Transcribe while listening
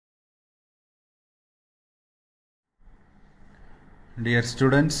Dear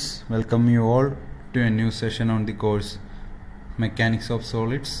students, welcome you all to a new session on the course Mechanics of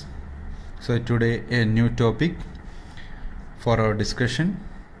Solids. So today a new topic for our discussion,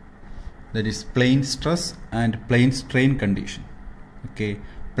 that is plane stress and plane strain condition. Okay,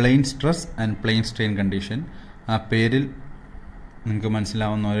 plane stress and plane strain condition. ആ പേരിൽ നിങ്ങൾക്ക്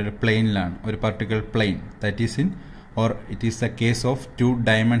മനസ്സിലാവുന്ന ഒരു പ്ലെയിനിലാണ്, ഒരു particular plain, that is in or it is A case of two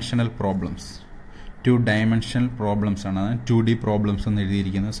dimensional problems. Two dimensional problems ആണ്, അതാണ് 2D problems എന്ന്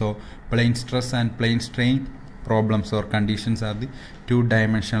എഴുതിയിരിക്കുന്നത്. So plain stress and plain strain problems or conditions are the 2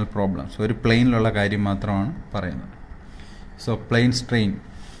 dimensional problems. ഒരു പ്ലെയിനിലുള്ള കാര്യം മാത്രമാണ് പറയുന്നത്. So plain strain,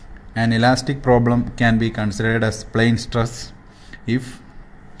 an elastic problem can be considered as plane stress if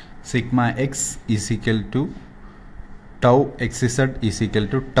sigma x is equal to tau xz is equal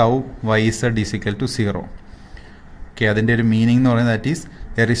to tau yz is equal to 0. Okay, അതിൻ്റെ ഒരു meaning എന്ന് പറയുന്നത് that is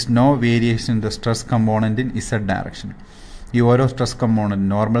there is no variation in the stress component in z direction. ഈ ഓരോ stress component,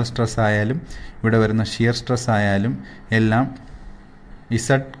 normal stress ആയാലും ഇവിടെ വരുന്ന shear stress ആയാലും എല്ലാം z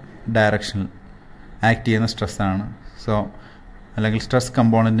ഡയറക്ഷനിൽ ആക്ട് ചെയ്യുന്ന സ്ട്രെസ്സാണ്. സോ അല്ലെങ്കിൽ സ്ട്രെസ്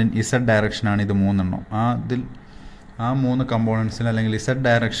കമ്പോണൻറ്റിൻ z ഡയറക്ഷനാണ് ഇത് മൂന്നെണ്ണം. ആ മൂന്ന് കമ്പോണൻസിൽ അല്ലെങ്കിൽ z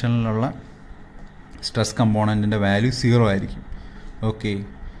ഡയറക്ഷനിലുള്ള സ്ട്രെസ് കമ്പോണൻറ്റിൻ്റെ വാല്യൂ 0 ആയിരിക്കും. ഓക്കെ,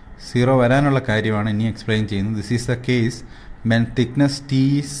 0 വരാനുള്ള കാര്യമാണ് ഇനി എക്സ്പ്ലെയിൻ ചെയ്യുന്നത്. This is the case when thickness t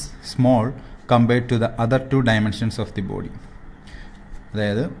is small compared to the other 2 dimensions of the body.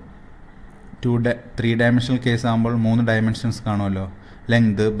 അതായത് 3 ഡയമെൻഷണൽ കേസ് ആകുമ്പോൾ 3 ഡയമെൻഷൻസ് കാണുമല്ലോ,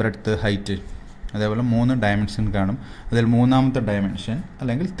 ലെങ്ത്, ബ്രെഡ്ത്ത്, ഹൈറ്റ്. അതേപോലെ 3 ഡയമെൻഷൻ കാണും. അതിൽ മൂന്നാമത്തെ ഡയമെൻഷൻ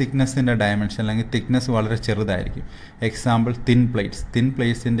അല്ലെങ്കിൽ തിക്നെസ്സിൻ്റെ ഡയമെൻഷൻ അല്ലെങ്കിൽ തിക്നെസ് വളരെ ചെറുതായിരിക്കും. Example thin plates. തിൻ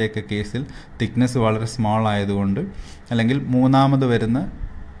പ്ലേറ്റ്സിൻ്റെയൊക്കെ കേസിൽ തിക്നെസ് വളരെ സ്മോൾ ആയതുകൊണ്ട്, അല്ലെങ്കിൽ മൂന്നാമത് വരുന്ന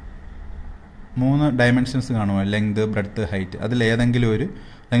 3 ഡയമെൻഷൻസ് കാണുമോ, ലെങ്ത്, ബ്രെഡ്ത്ത്, ഹൈറ്റ്. അതിലേതെങ്കിലും ഒരു,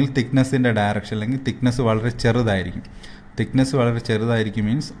 അല്ലെങ്കിൽ തിക്നെസ്സിൻ്റെ ഡയറക്ഷൻ അല്ലെങ്കിൽ തിക്നെസ് വളരെ ചെറുതായിരിക്കും. തിക്നെസ് വളരെ ചെറുതായിരിക്കും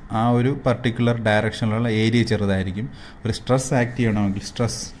മീൻസ് ആ ഒരു പർട്ടിക്കുലർ ഡയറക്ഷനിലുള്ള ഏരിയ ചെറുതായിരിക്കും. ഒരു സ്ട്രെസ് ആക്ട് ചെയ്യണമെങ്കിൽ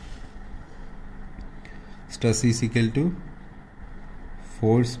stress is equal to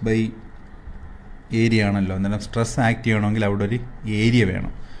force by area ആണല്ലോ. അന്നേരം സ്ട്രെസ് ആക്ട് ചെയ്യണമെങ്കിൽ അവിടെ ഒരു ഏരിയ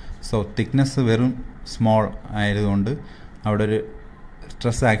വേണം. സോ തിക്നെസ് വെറും സ്മോൾ ആയതുകൊണ്ട് അവിടെ ഒരു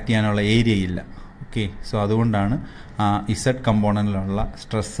സ്ട്രെസ് ആക്ട് ചെയ്യാനുള്ള ഏരിയ ഇല്ല. ഓക്കെ, സോ അതുകൊണ്ടാണ് ആ ഇസഡ് കമ്പോണൻറ്റിലുള്ള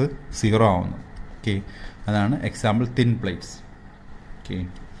സ്ട്രെസ് 0 ആവുന്നത്. ഓക്കെ, അതാണ് example thin plates. Okay,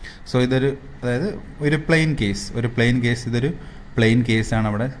 so അതായത് ഒരു പ്ലെയിൻ കേസ്, ഇതൊരു പ്ലെയിൻ കേസാണ്.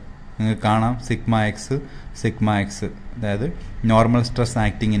 അവിടെ നിങ്ങൾക്ക് കാണാം സിഗ്മ എക്സ്, അതായത് normal stress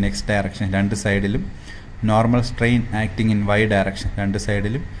acting in X direction 2 സൈഡിലും, normal strain acting in Y direction 2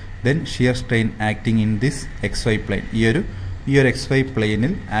 സൈഡിലും, then shear strain acting in this XY plain. ഈ ഒരു XY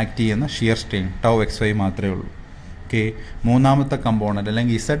പ്ലെയിനിൽ ആക്ട് ചെയ്യുന്ന ഷിയർ സ്ട്രെയിൻ ടൗ XY മാത്രമേ ഉള്ളൂ. ഓക്കെ, മൂന്നാമത്തെ കമ്പോണൻറ്റ്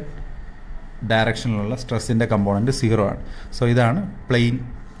അല്ലെങ്കിൽ ഇസഡ് ഡയറക്ഷനിലുള്ള സ്ട്രെസ്സിൻ്റെ കമ്പോണൻറ്റ് 0 ആണ്. സോ ഇതാണ് പ്ലെയിൻ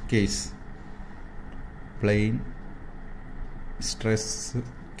സ്ട്രെസ്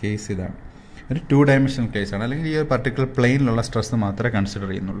കേസ്. ഇതാണ് ഒരു 2 ഡയമെൻഷണൽ കേസാണ്. അല്ലെങ്കിൽ ഈ ഒരു പർട്ടിക്കുലർ പ്ലെയിനിലുള്ള സ്ട്രെസ് മാത്രമേ കൺസിഡർ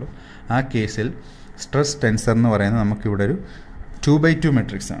ചെയ്യുന്നുള്ളൂ. ആ കേസിൽ സ്ട്രെസ് ടെൻസർ എന്ന് പറയുന്നത് നമുക്കിവിടെ ഒരു 2x2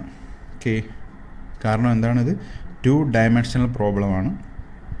 മെട്രിക്സ് ആണ്. ഓക്കെ, കാരണം എന്താണിത് 2 ഡയമെൻഷണൽ പ്രോബ്ലമാണ്.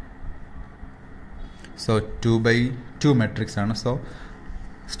 സോ 2x2 മെട്രിക്സ് ആണ്. സോ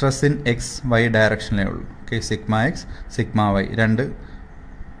സ്ട്രെസ് ഇൻ XY ഡയറക്ഷനിലേ ഉള്ളൂ. Okay, sigma X, sigma Y, 2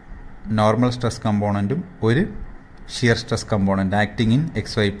 normal stress കമ്പോണൻറ്റും ഒരു shear stress component acting in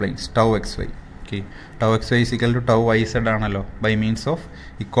XY planes tau XY. Okay, tau XY is equal to tau YZ ആണല്ലോ, by means of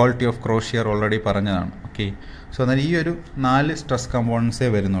equality of ക്രോഷിയർ already പറഞ്ഞതാണ്. Okay, so എന്നാൽ ഈ ഒരു 4 stress കമ്പോണൻസേ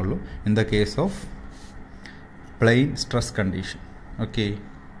വരുന്നുള്ളൂ in the case of plane stress condition. Okay,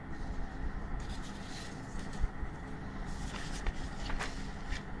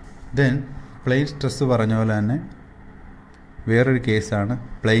 then plain stress പറഞ്ഞ പോലെ തന്നെ വേറൊരു കേസാണ്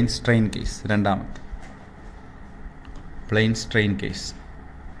പ്ലെയിൻ സ്ട്രെയിൻ കേസ്. രണ്ടാമത്തെ plain strain case.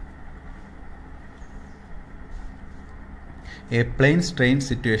 A plane strain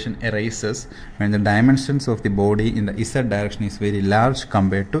situation arises when the dimensions of the body in the Z direction is very large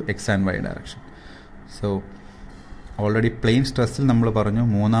compared to X and Y direction. So already plain സ്ട്രെസ്സിൽ നമ്മൾ പറഞ്ഞു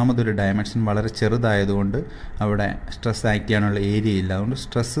മൂന്നാമതൊരു dimension വളരെ ചെറുതായതുകൊണ്ട് അവിടെ stress act ചെയ്യാനുള്ള area ഇല്ല, അതുകൊണ്ട്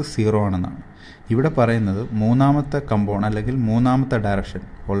stress 0 ആണെന്നാണ്. ഇവിടെ പറയുന്നത് മൂന്നാമത്തെ കമ്പോണൻറ്റ് അല്ലെങ്കിൽ മൂന്നാമത്തെ ഡയറക്ഷൻ,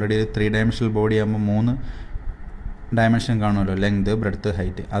 ഓൾറെഡി ഒരു 3 ഡയമെൻഷണൽ ബോഡി ആകുമ്പോൾ 3 ഡയമെൻഷൻ കാണുമല്ലോ, ലെങ്ത്, ബ്രെഡ്ത്ത്,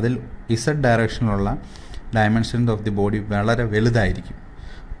 ഹൈറ്റ്. അതിൽ Z ഡയറക്ഷനിലുള്ള dimensions of the body വളരെ വലുതായിരിക്കും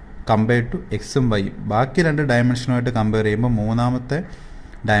കമ്പയർഡ് ടു എക്സും വൈയും. ബാക്കി 2 ഡയമെൻഷനുമായിട്ട് കമ്പയർ ചെയ്യുമ്പോൾ മൂന്നാമത്തെ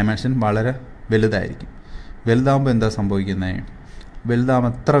ഡയമെൻഷൻ വളരെ വലുതായിരിക്കും. വലുതാകുമ്പോൾ എന്താ സംഭവിക്കുന്നത്,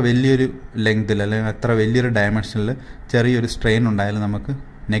 വലുതാകുമ്പോൾ അത്ര വലിയൊരു ലെങ്തിൽ അല്ലെങ്കിൽ അത്ര വലിയൊരു ഡയമെൻഷനിൽ ചെറിയൊരു സ്ട്രെയിൻ ഉണ്ടായാലും നമുക്ക്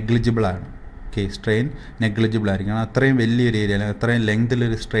നെഗ്ലിജിബിളാണ്. ഓക്കെ, സ്ട്രെയിൻ നെഗ്ലിജിബിൾ ആയിരിക്കും. അത്രയും വലിയൊരു ഏരിയയിൽ അത്രയും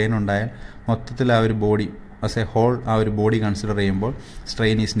ലെങ്തിലൊരു സ്ട്രെയിൻ ഉണ്ടായാൽ മൊത്തത്തിൽ ആ ഒരു ബോഡി ആസ് എ ഹോൾ ആ ഒരു ബോഡി കൺസിഡർ ചെയ്യുമ്പോൾ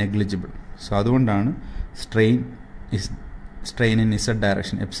സ്ട്രെയിൻ ഈസ് നെഗ്ലിജിബിൾ. സോ അതുകൊണ്ടാണ് strain in Z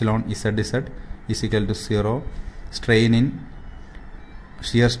direction epsilon Z is equal to 0.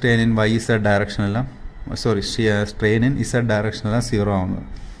 Shear strain in Y Z ഡയറക്ഷനെല്ലാം strain in Z ഡയറക്ഷനെല്ലാം 0 ആവുന്നത്.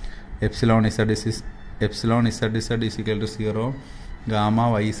 Epsilon Z is equal to 0, gamma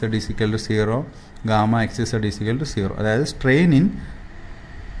Y Z is equal to 0, gamma X Z is equal to 0. അതായത് strain in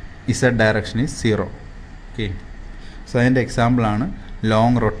Z direction is 0. Okay, so അതിൻ്റെ എക്സാമ്പിളാണ്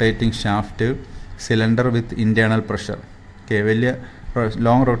long rotating shaft, cylinder വിത്ത് internal pressure. Okay, വലിയ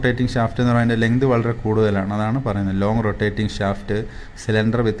long rotating shaft എന്ന് പറയുന്നത് length വളരെ കൂടുതലാണ്, അതാണ് പറയുന്നത്. ലോങ് റൊട്ടേറ്റിംഗ് ഷാഫ്റ്റ്,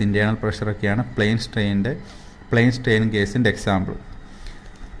 സിലിണ്ടർ വിത്ത് ഇൻറ്റേർണൽ പ്രഷറൊക്കെയാണ് പ്ലെയിൻ സ്ട്രെയിൻ കേസിൻ്റെ എക്സാമ്പിൾ.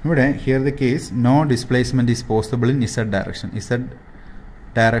 ഇവിടെ here the case no displacement is possible in Z direction. Z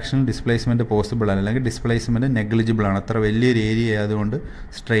ഡയറക്ഷനിൽ ഡിസ്പ്ലേസ്മെൻറ്റ് പോസിബിൾ ആണ്, അല്ലെങ്കിൽ ഡിസ്പ്ലേസ്മെൻറ്റ് നെഗ്ലിജിബിൾ ആണ്. അത്ര വലിയൊരു ഏരിയ ആയതുകൊണ്ട്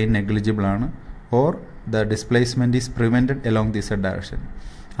സ്ട്രെയിൻ നെഗ്ലിജിബിൾ ആണ്. Or the displacement is prevented along the Z direction.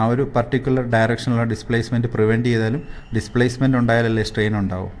 ആ ഒരു പർട്ടിക്കുലർ ഡയറക്ഷനിലുള്ള ഡിസ്പ്ലേസ്മെൻറ്റ് പ്രിവെൻറ്റ് ചെയ്താലും ഡിസ്പ്ലേസ്മെൻറ്റ് ഉണ്ടായാലല്ലേ സ്ട്രെയിൻ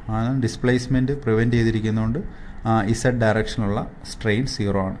ഉണ്ടാവും. ആ ഡിസ്പ്ലേസ്മെൻറ്റ് പ്രിവെൻറ്റ് ചെയ്തിരിക്കുന്നതുകൊണ്ട് ഇസഡ് ഡയറക്ഷനുള്ള സ്ട്രെയിൻ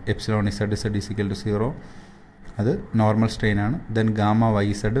 0 ആണ്. Epsilon Z is equal to 0, അത് നോർമൽ സ്ട്രെയിൻ ആണ്. Then gamma Y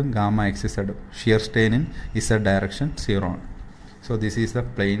ഇസഡും gamma X ഇസഡും shear strain in Z direction 0 ആണ്. So this is the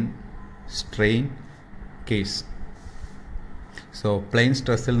plain strain case. So plain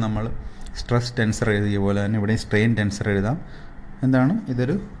സ്ട്രെസ്സിൽ നമ്മൾ stress tensor എഴുതിയ പോലെ തന്നെ ഇവിടെ strain tensor എഴുതാം. എന്താണ്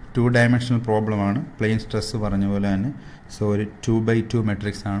ഇതൊരു 2 ഡയമെൻഷണൽ പ്രോബ്ലമാണ്, പ്ലെയിൻ സ്ട്രെസ് പറഞ്ഞ പോലെ തന്നെ. സോ ഒരു 2x2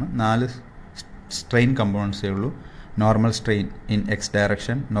 മെട്രിക്സ് ആണ്. 4 സ്ട്രെയിൻ കമ്പോണൻസേ ഉള്ളൂ. Normal strain in X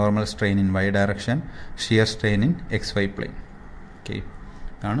direction, normal strain in Y direction, shear strain in XY plain. Okay,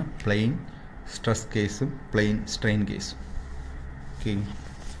 ഇതാണ് പ്ലെയിൻ സ്ട്രെസ് കേസും പ്ലെയിൻ സ്ട്രെയിൻ കേസും. Okay,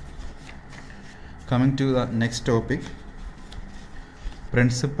 coming to the next topic,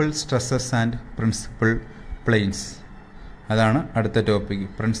 principal stresses and principal planes. അതാണ് അടുത്ത topic,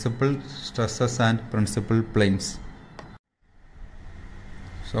 principal stresses and principal planes.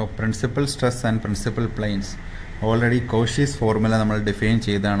 So principal stress and principal planes already Cauchy's formula നമ്മൾ define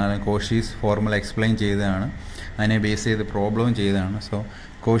ചെയ്തതാണ്, അല്ലെങ്കിൽ Cauchy's formula explain ചെയ്തതാണ്, അതിനെ base ചെയ്ത് പ്രോബ്ലവും ചെയ്തതാണ്. So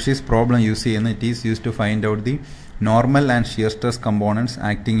Cauchy's problem use ചെയ്യുന്ന it is use to find out the normal and shear stress components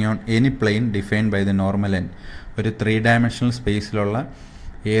acting on any plain defined by the normal N. ഒരു 3 dimensional സ്പേസിലുള്ള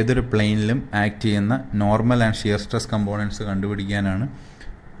ഏതൊരു പ്ലെയിനിലും act ചെയ്യുന്ന normal and shear stress components കണ്ടുപിടിക്കാനാണ്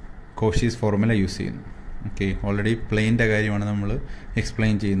Cauchy's formula use ചെയ്യുന്നത്. Okay, already പ്ലെയിൻ്റെ കാര്യമാണ് നമ്മൾ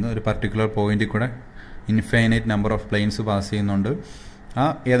explain ചെയ്യുന്നത്. ഒരു particular പോയിന്റിൽ കൂടെ infinite number of planes pass ചെയ്യുന്നുണ്ട്. ആ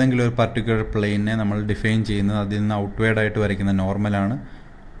ഏതെങ്കിലും ഒരു പർട്ടിക്കുലർ പ്ലെയിനെ നമ്മൾ ഡിഫൈൻ ചെയ്യുന്നത് അതിൽ നിന്ന് ഔട്ട്വേർഡ് ആയിട്ട് വരയ്ക്കുന്ന നോർമലാണ്.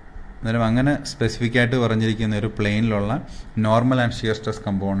 അന്നേരം അങ്ങനെ സ്പെസിഫിക് ആയിട്ട് പറഞ്ഞിരിക്കുന്ന ഒരു പ്ലെയിനിലുള്ള normal and shear stress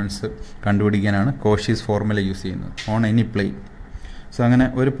components കണ്ടുപിടിക്കാനാണ് Cauchy's formula use ചെയ്യുന്നത് ഓൺ എനി പ്ലെയിൻ. സോ അങ്ങനെ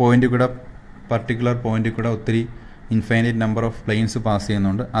ഒരു പോയിന്റിൽ കൂടെ പർട്ടിക്കുലർ പോയിന്റിൽ കൂടെ ഒത്തിരി infinite number of planes pass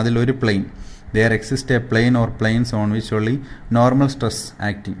ചെയ്യുന്നുണ്ട്. അതിലൊരു plain there exist A plain or planes on which only normal stress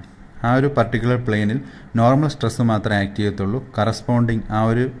acting. ആ ഒരു പർട്ടിക്കുലർ പ്ലെയിനിൽ നോർമൽ സ്ട്രെസ് മാത്രമേ ആക്ട് ചെയ്യത്തുള്ളൂ. കറസ്പോണ്ടിങ് ആ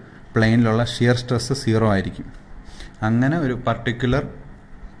ഒരു പ്ലെയിനിലുള്ള ഷിയർ സ്ട്രെസ് 0 ആയിരിക്കും. അങ്ങനെ ഒരു പർട്ടിക്കുലർ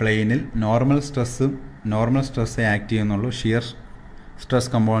പ്ലെയിനിൽ നോർമൽ സ്ട്രെസ്സേ ആക്ട് ചെയ്യുന്നുള്ളൂ, ഷിയർ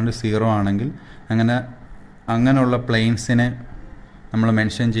സ്ട്രെസ് കമ്പോണൻറ്റ് 0 ആണെങ്കിൽ അങ്ങനെയുള്ള പ്ലെയിൻസിനെ നമ്മൾ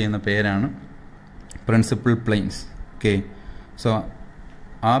മെൻഷൻ ചെയ്യുന്ന പേരാണ് പ്രിൻസിപ്പൽ പ്ലെയിൻസ്. ഓക്കെ, സോ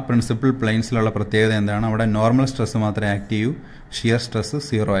ആ പ്രിൻസിപ്പൽ പ്ലെയിൻസിലുള്ള പ്രത്യേകത എന്താണ്? അവിടെ നോർമൽ സ്ട്രെസ് മാത്രമേ ആക്ട് ചെയ്യൂ, ഷിയർ സ്ട്രെസ്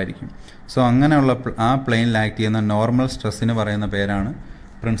 0 ആയിരിക്കും. സോ അങ്ങനെയുള്ള ആ പ്ലെയിനിൽ ആക്ട് ചെയ്യുന്ന നോർമൽ സ്ട്രെസ്സിന് പറയുന്ന പേരാണ്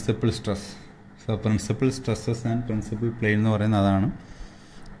principal stress. So principal stresses and principal plain എന്ന് പറയുന്നത് അതാണ്.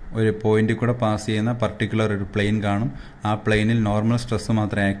 ഒരു പോയിന്റിൽ കൂടെ പാസ് ചെയ്യുന്ന പർട്ടിക്കുലർ ഒരു പ്ലെയിൻ കാണും. ആ പ്ലെയിനിൽ നോർമൽ സ്ട്രെസ്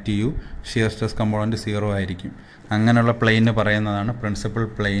മാത്രമേ ആക്ട് ചെയ്യൂ, ഷിയർ സ്ട്രെസ് കമ്പോണൻറ്റ് 0 ആയിരിക്കും. അങ്ങനെയുള്ള പ്ലെയിന് പറയുന്നതാണ് പ്രിൻസിപ്പൽ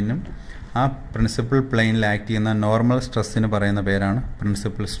പ്ലെയിനും. ആ പ്രിൻസിപ്പൽ പ്ലെയിനിൽ ആക്ട് ചെയ്യുന്ന നോർമൽ സ്ട്രെസ്സിന് പറയുന്ന പേരാണ്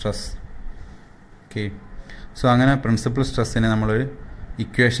പ്രിൻസിപ്പൽ സ്ട്രെസ്. ഓക്കെ, സോ അങ്ങനെ പ്രിൻസിപ്പൽ സ്ട്രെസ്സിനെ നമ്മളൊരു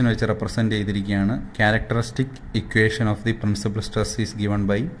ഇക്വേഷൻ വെച്ച് റെപ്രസെൻറ്റ് ചെയ്തിരിക്കുകയാണ്. Characteristic equation of the principal stress is given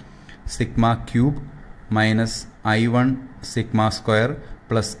by sigma cube minus I1 sigma square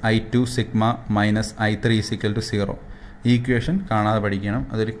plus I2 sigma minus I3 is equal to 0. ഈ equation കാണാതെ പഠിക്കണം.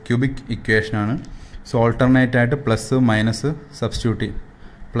 അതൊരു cubic ഇക്വേഷനാണ്. So alternate ആയിട്ട് plus minus substitute ചെയ്യും.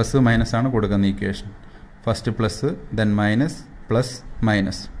 Plus minus ആണ് കൊടുക്കുന്ന equation. First plus then minus plus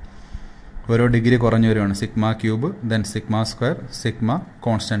minus ഓരോ degree കുറഞ്ഞു വരുവാണ്. Sigma cube then sigma square sigma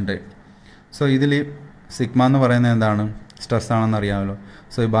constant. So ഇതിൽ സിഗ്മ എന്ന് പറയുന്നത് എന്താണ്? സ്ട്രെസ് ആണെന്ന് അറിയാമല്ലോ.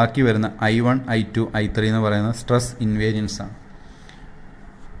 സോ ബാക്കി വരുന്ന I1 I2 I3 എന്ന് പറയുന്നത് സ്ട്രെസ് ഇൻവേരിയൻസ് ആണ്.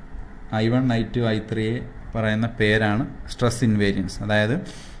 I1 I2 I3 പറയുന്ന പേരാണ് സ്ട്രെസ് ഇൻവേരിയൻസ്. അതായത്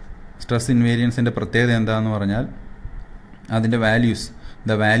സ്ട്രെസ് ഇൻവേരിയൻസിൻ്റെ പ്രത്യേകത എന്താണെന്ന് പറഞ്ഞാൽ അതിൻ്റെ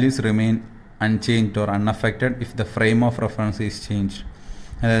the values remain unchanged or unaffected if the frame of reference is changed.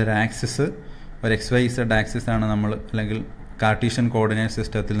 അതായത് ഒരു ആക്സിസ്, ഒരു XYZ ആക്സിസ് ആണ് നമ്മൾ, അല്ലെങ്കിൽ കാർട്ടീഷ്യൻ കോർഡിനേറ്റ്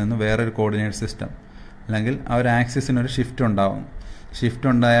സിസ്റ്റത്തിൽ നിന്ന് വേറൊരു കോർഡിനേറ്റ് സിസ്റ്റം, അല്ലെങ്കിൽ ആ ഒരു ആക്സിസിനൊരു ഷിഫ്റ്റ് ഉണ്ടാവും. ഷിഫ്റ്റ്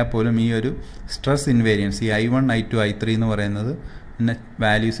ഉണ്ടായാൽ പോലും ഈ ഒരു സ്ട്രെസ് ഇൻവേരിയൻസ്, ഈ I1, I2, I3 എന്ന് പറയുന്നത്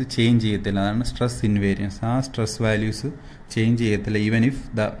വാല്യൂസ് ചേഞ്ച് ചെയ്യത്തില്ല. അതാണ് സ്ട്രെസ് ഇൻവേരിയൻസ്. ആ സ്ട്രെസ് വാല്യൂസ് ചേഞ്ച് ചെയ്യത്തില്ല even if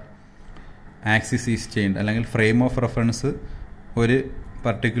the axis is change. അല്ലെങ്കിൽ ഫ്രെയിം ഓഫ് റെഫറൻസ് ഒരു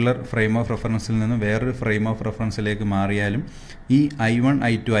പർട്ടിക്കുലർ ഫ്രെയിം ഓഫ് റെഫറൻസിൽ നിന്ന് വേറൊരു ഫ്രെയിം ഓഫ് റെഫറൻസിലേക്ക് മാറിയാലും ഈ I1,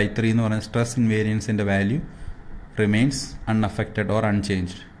 I2, I3 എന്ന് പറയുന്ന stress ഇൻവേരിയൻസിൻ്റെ value remains unaffected or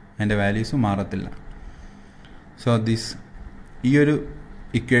unchanged. അതിൻ്റെ വാല്യൂസ് മാറത്തില്ല. സോ ഈ ഒരു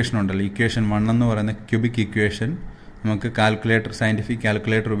ഇക്വേഷൻ ഉണ്ടല്ലോ, ഇക്വേഷൻ 1 എന്ന് പറയുന്ന ക്യൂബിക് ഇക്വേഷൻ നമുക്ക് സയൻറ്റിഫിക്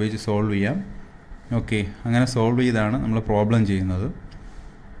കാൽക്കുലേറ്റർ ഉപയോഗിച്ച് സോൾവ് ചെയ്യാം. ഓക്കെ, അങ്ങനെ സോൾവ് ചെയ്താണ് നമ്മൾ പ്രോബ്ലം ചെയ്യുന്നത്.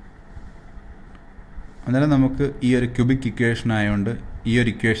 അന്നേരം നമുക്ക് ഈ ഒരു ക്യൂബിക് ഇക്വേഷൻ ആയതുകൊണ്ട് ഈ ഒരു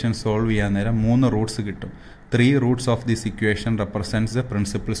ഇക്വേഷൻ സോൾവ് ചെയ്യാൻ നേരം 3 റൂട്ട്സ് കിട്ടും. 3 Roots of this equation represents the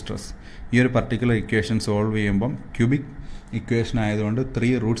principal stress. ഈ ഒരു പർട്ടിക്കുലർ ഇക്വേഷൻ സോൾവ് ചെയ്യുമ്പം ക്യൂബിക് ഇക്വേഷൻ ആയതുകൊണ്ട്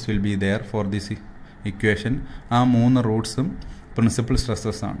 3 Roots will be there for this equation. ആ 3 റൂട്ട്സും പ്രിൻസിപ്പൽ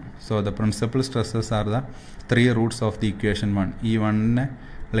സ്ട്രെസ്സസ് ആണ്. So the principal stresses are the 3 Roots of the equation 1. ഈ 1നെ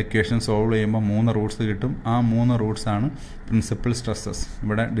equation solve ചെയ്യുമ്പോൾ 3 Roots കിട്ടും. ആ 3 റൂട്ട്സ് ആണ് പ്രിൻസിപ്പൽ സ്ട്രെസ്സസ്,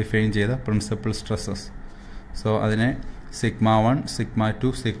 ഇവിടെ ഡിഫൈൻ ചെയ്ത പ്രിൻസിപ്പൽ സ്ട്രെസ്സസ്. സോ അതിനെ σ1, σ2,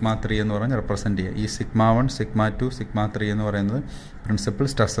 σ3 എന്ന് പറഞ്ഞ് റെപ്രസെൻറ്റ് ചെയ്യുക. ഈ σ1, σ2, σ3 എന്ന് പറയുന്നത് പ്രിൻസിപ്പൽ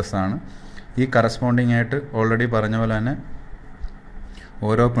സ്ട്രെസ്സസ് ആണ്. ഈ കറസ്പോണ്ടിങ് ആയിട്ട് ഓൾറെഡി പറഞ്ഞ പോലെ തന്നെ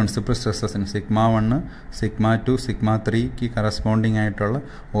ഓരോ പ്രിൻസിപ്പൽ സ്ട്രെസ്സസിന് σ1, σ2, σ3ക്ക് കറസ്പോണ്ടിങ് ആയിട്ടുള്ള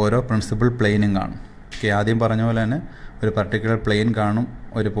ഓരോ പ്രിൻസിപ്പൽ പ്ലെയിനും കാണും. ഓക്കെ, ആദ്യം പറഞ്ഞ പോലെ തന്നെ ഒരു പർട്ടിക്കുലർ പ്ലെയിൻ കാണും.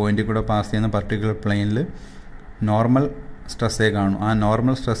 ഒരു പോയിന്റിൽ കൂടെ പാസ് ചെയ്യുന്ന പർട്ടിക്കുലർ പ്ലെയിനിൽ നോർമൽ സ്ട്രെസ്സേ കാണും. ആ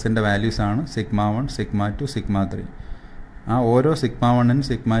നോർമൽ സ്ട്രെസ്സിൻ്റെ വാല്യൂസാണ് σ1, σ2, σ3. ആ ഓരോ σ1നും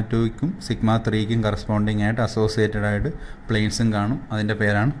σ2ക്കും σ3ക്കും കറസ്പോണ്ടിങ് ആയിട്ട് അസോസിയേറ്റഡ് ആയിട്ട് പ്ലെയിൻസും കാണും. അതിൻ്റെ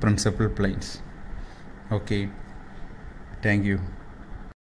പേരാണ് principal planes. Okay, thank you.